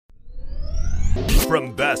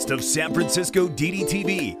From Best of San Francisco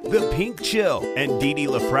DDTV, The Pink Chill, and Dee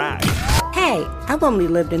LaFrac. Hey, I've only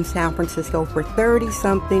lived in San Francisco for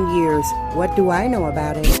 30-something years. What do I know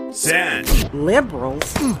about it? San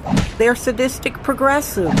Liberals? They're sadistic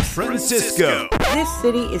progressives. Francisco. This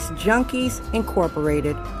city is Junkies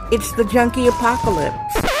Incorporated. It's the junkie apocalypse.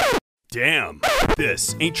 Damn,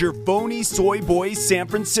 this ain't your phony soy boy San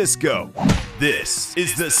Francisco. This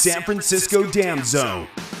is the San Francisco Dam Zone.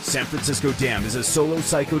 San Francisco Dam is a solo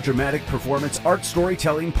psychodramatic performance art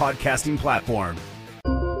storytelling podcasting platform.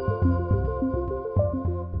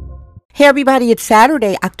 Hey everybody, it's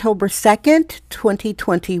Saturday, October 2nd,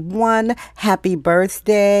 2021. Happy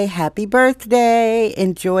birthday, happy birthday.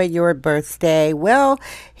 Enjoy your birthday. Well,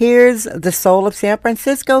 here's the soul of San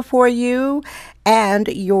Francisco for you and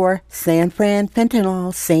your San Fran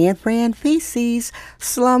fentanyl, San Fran feces,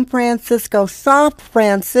 Slum Francisco, Soft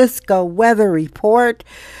Francisco weather report.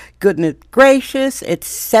 Goodness gracious, it's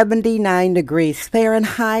 79 degrees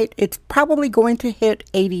Fahrenheit. It's probably going to hit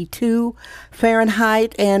 82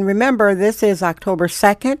 Fahrenheit. And remember, this is October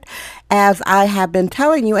 2nd, as I have been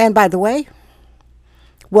telling you. And by the way,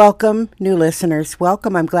 welcome, new listeners.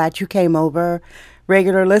 Welcome. I'm glad you came over.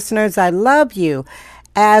 Regular listeners, I love you.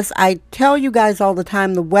 As I tell you guys all the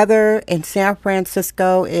time, the weather in San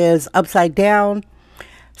Francisco is upside down.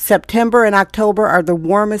 September and October are the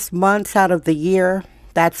warmest months out of the year.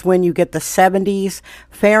 That's when you get the 70s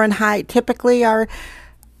Fahrenheit. Typically, our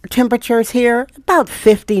temperatures here about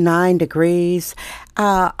 59 degrees.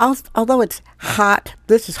 Although it's hot,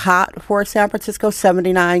 this is hot for San Francisco,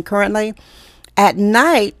 79 currently. At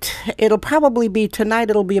night, it'll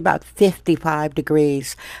be about 55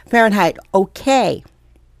 degrees Fahrenheit. Okay.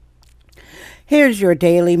 Here's your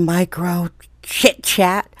daily micro chit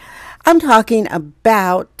chat. I'm talking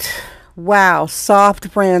about, wow, Soft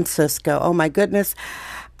Francisco. Oh my goodness.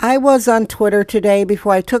 I was on Twitter today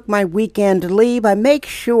before I took my weekend leave. I like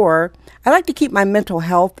to keep my mental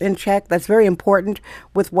health in check. That's very important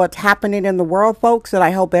with what's happening in the world, folks. And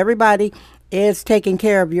I hope everybody is taking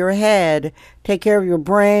care of your head, take care of your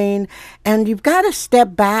brain. And you've got to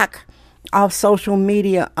step back off social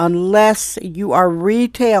media unless you are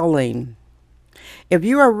retailing. If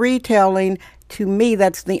you are retailing, to me,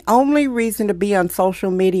 that's the only reason to be on social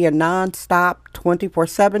media nonstop,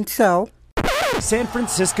 24/7. So, San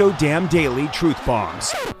Francisco Dam Daily Truth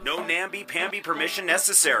Bombs. No namby-pamby permission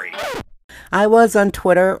necessary. I was on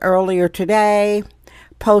Twitter earlier today,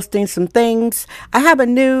 posting some things. I have a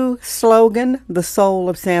new slogan, the soul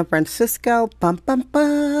of San Francisco. Bum, bum,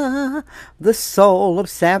 bum. The soul of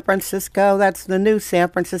San Francisco. That's the new San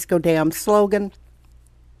Francisco Dam slogan.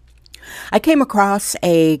 I came across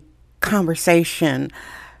a conversation.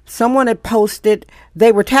 Someone had posted,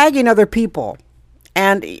 they were tagging other people.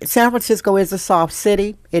 And San Francisco is a soft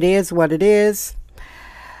city. It is what it is.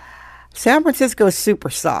 San Francisco is super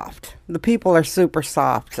soft. The people are super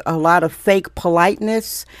soft. A lot of fake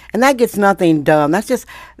politeness. And that gets nothing done. That's just,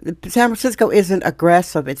 San Francisco isn't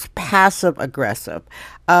aggressive. It's passive aggressive.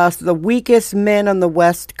 So the weakest men on the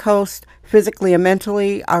West Coast, physically and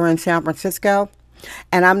mentally, are in San Francisco.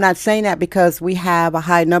 And I'm not saying that because we have a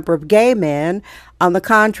high number of gay men. On the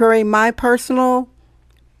contrary, my personal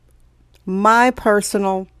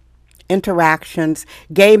interactions,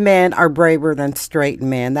 gay men are braver than straight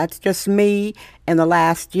men. That's just me in the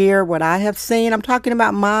last year, what I have seen. I'm talking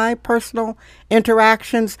about my personal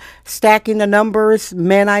interactions, stacking the numbers,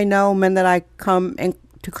 men I know, men that I come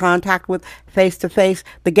into contact with face to face.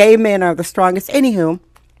 The gay men are the strongest. Anywho,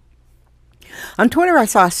 on Twitter, I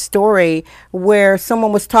saw a story where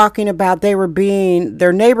someone was talking about their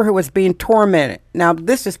neighborhood was being tormented. Now,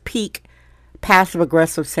 this is peak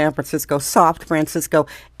passive-aggressive San Francisco, soft Francisco.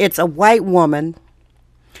 It's a white woman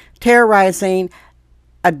terrorizing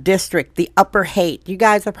a district, the Upper Haight. You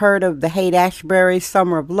guys have heard of the Haight-Ashbury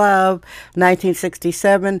Summer of Love,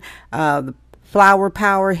 1967, the flower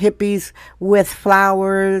power, hippies with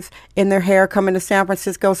flowers in their hair coming to San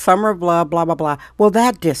Francisco, Summer of Love, blah, blah, blah. Well,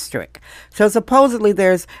 that district. So supposedly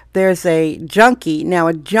there's a junkie. Now,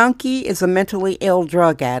 a junkie is a mentally ill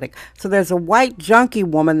drug addict. So there's a white junkie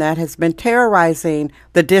woman that has been terrorizing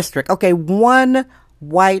the district. Okay, one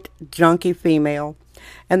white junkie female.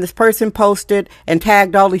 And this person posted and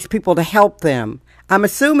tagged all these people to help them. I'm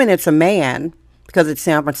assuming it's a man because it's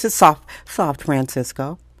San Francisco, soft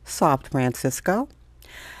Francisco. Soft Francisco.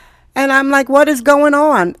 And I'm like, what is going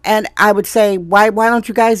on? And I would say, why don't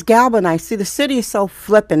you guys galvanize? See, the city is so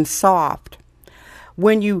flippin' soft.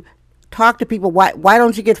 When you talk to people, why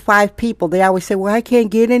don't you get 5 people? They always say, well, I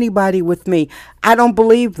can't get anybody with me. I don't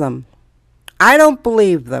believe them.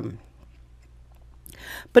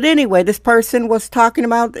 But anyway, this person was talking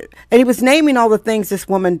about, and he was naming all the things this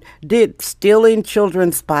woman did: stealing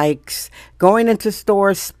children's bikes, going into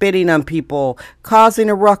stores, spitting on people, causing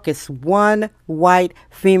a ruckus. One white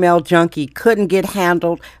female junkie couldn't get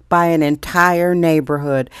handled by an entire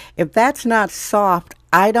neighborhood. If that's not soft,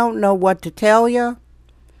 I don't know what to tell you.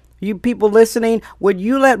 You people listening, would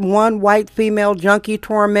you let one white female junkie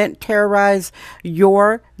terrorize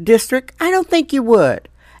your district? I don't think you would.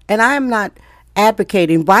 And I am not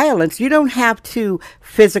advocating violence. You don't have to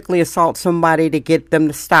physically assault somebody to get them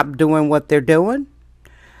to stop doing what they're doing.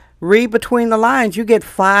 Read between the lines. You get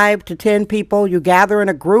 5 to 10 people. You gather in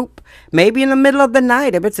a group, maybe in the middle of the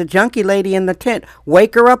night. If it's a junkie lady in the tent,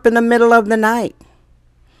 wake her up in the middle of the night.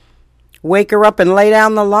 Wake her up and lay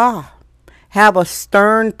down the law. Have a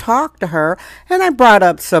stern talk to her. And I brought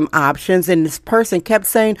up some options, and this person kept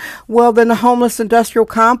saying, well, then the homeless industrial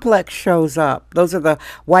complex shows up. Those are the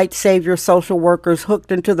white savior social workers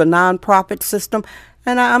hooked into the nonprofit system.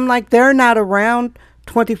 And I'm like, they're not around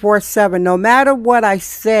 24/7. No matter what I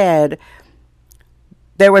said,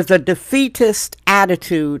 there was a defeatist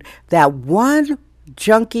attitude that one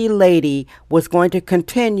junkie lady was going to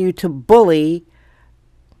continue to bully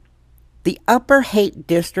the Upper Haight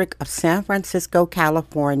District of San Francisco,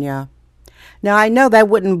 California. Now, I know that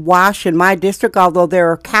wouldn't wash in my district, although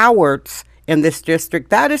there are cowards in this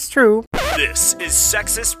district. That is true. This is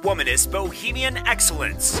Sexist Womanist Bohemian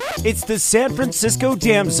Excellence. It's the San Francisco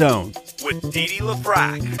Dam Zone with Dee Dee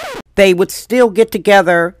LaFrac. They would still get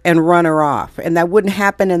together and run her off. And that wouldn't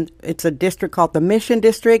happen it's a district called the Mission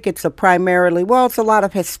District. It's it's a lot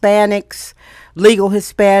of Hispanics, legal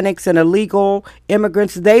Hispanics and illegal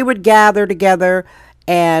immigrants. They would gather together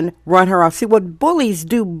and run her off. See, what bullies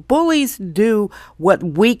do what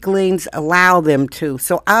weaklings allow them to.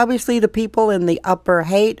 So obviously the people in the Upper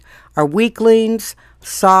Haight are weaklings,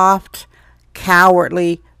 soft,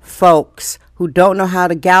 cowardly folks who don't know how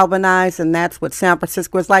to galvanize, and that's what San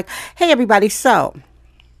Francisco is like. Hey, everybody, so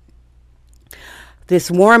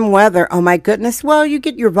this warm weather, oh my goodness, well, you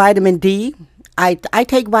get your vitamin D. I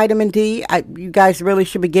take vitamin D. You guys really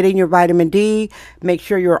should be getting your vitamin D. Make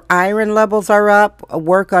sure your iron levels are up.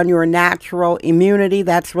 Work on your natural immunity.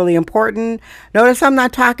 That's really important. Notice I'm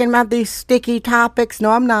not talking about these sticky topics. No,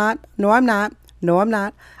 I'm not.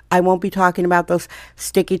 I won't be talking about those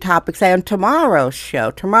sticky topics on tomorrow's show.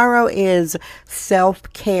 Tomorrow is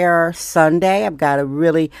Self-Care Sunday. I've got a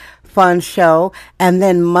really fun show. And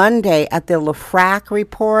then Monday at the LaFrac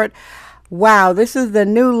Report. Wow, this is the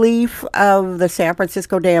new leaf of the San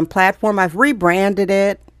Francisco Dam platform. I've rebranded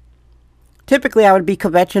it. Typically, I would be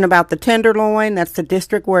kvetching about the Tenderloin. That's the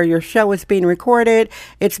district where your show is being recorded.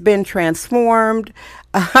 It's been transformed.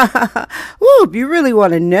 Ooh, if you really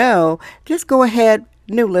want to know, just go ahead,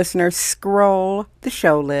 new listeners, scroll the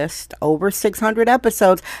show list, over 600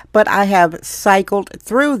 episodes, but I have cycled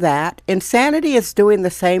through that. Insanity is doing the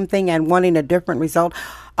same thing and wanting a different result.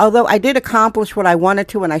 Although I did accomplish what I wanted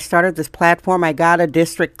to when I started this platform, I got a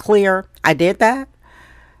district clear. I did that.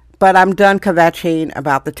 But I'm done kvetching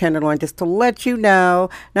about the Tenderloin, just to let you know.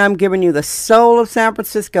 Now I'm giving you the soul of San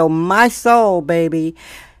Francisco, my soul, baby.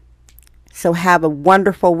 So have a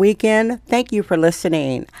wonderful weekend. Thank you for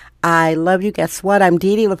listening. I love you. Guess what? I'm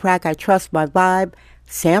Dee Dee LaFrac. I trust my vibe.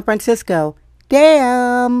 San Francisco.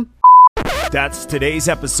 Damn. That's today's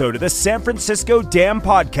episode of the San Francisco Dam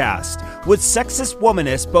Podcast with sexist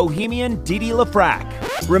womanist Bohemian Dee Dee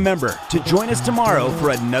LaFrac. Remember to join us tomorrow for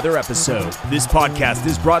another episode. This podcast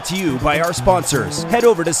is brought to you by our sponsors. Head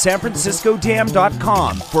over to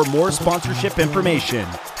sanfranciscodam.com for more sponsorship information.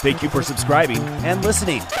 Thank you for subscribing and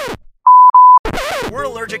listening. We're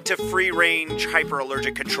allergic to free-range,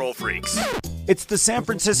 hyper-allergic control freaks. It's the San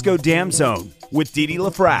Francisco Dam Zone with Dee Dee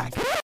LaFrac.